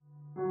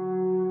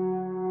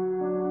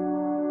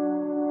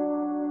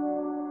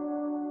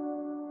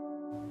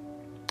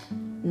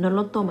No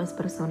lo tomes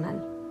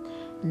personal.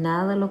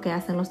 Nada de lo que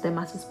hacen los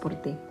demás es por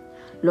ti.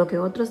 Lo que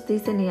otros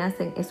dicen y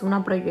hacen es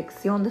una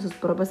proyección de sus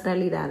propias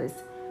realidades,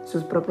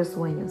 sus propios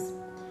sueños.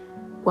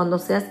 Cuando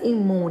seas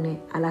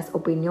inmune a las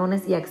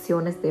opiniones y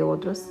acciones de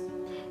otros,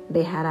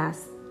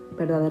 dejarás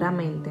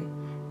verdaderamente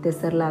de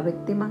ser la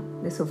víctima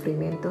de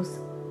sufrimientos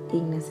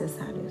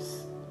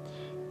innecesarios.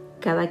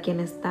 Cada quien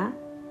está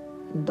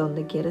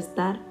donde quiere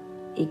estar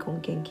y con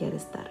quien quiere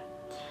estar.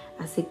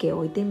 Así que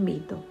hoy te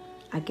invito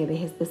a que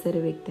dejes de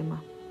ser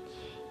víctima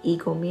y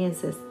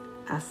comiences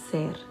a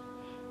ser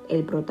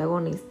el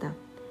protagonista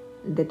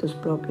de tus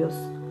propios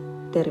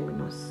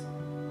términos.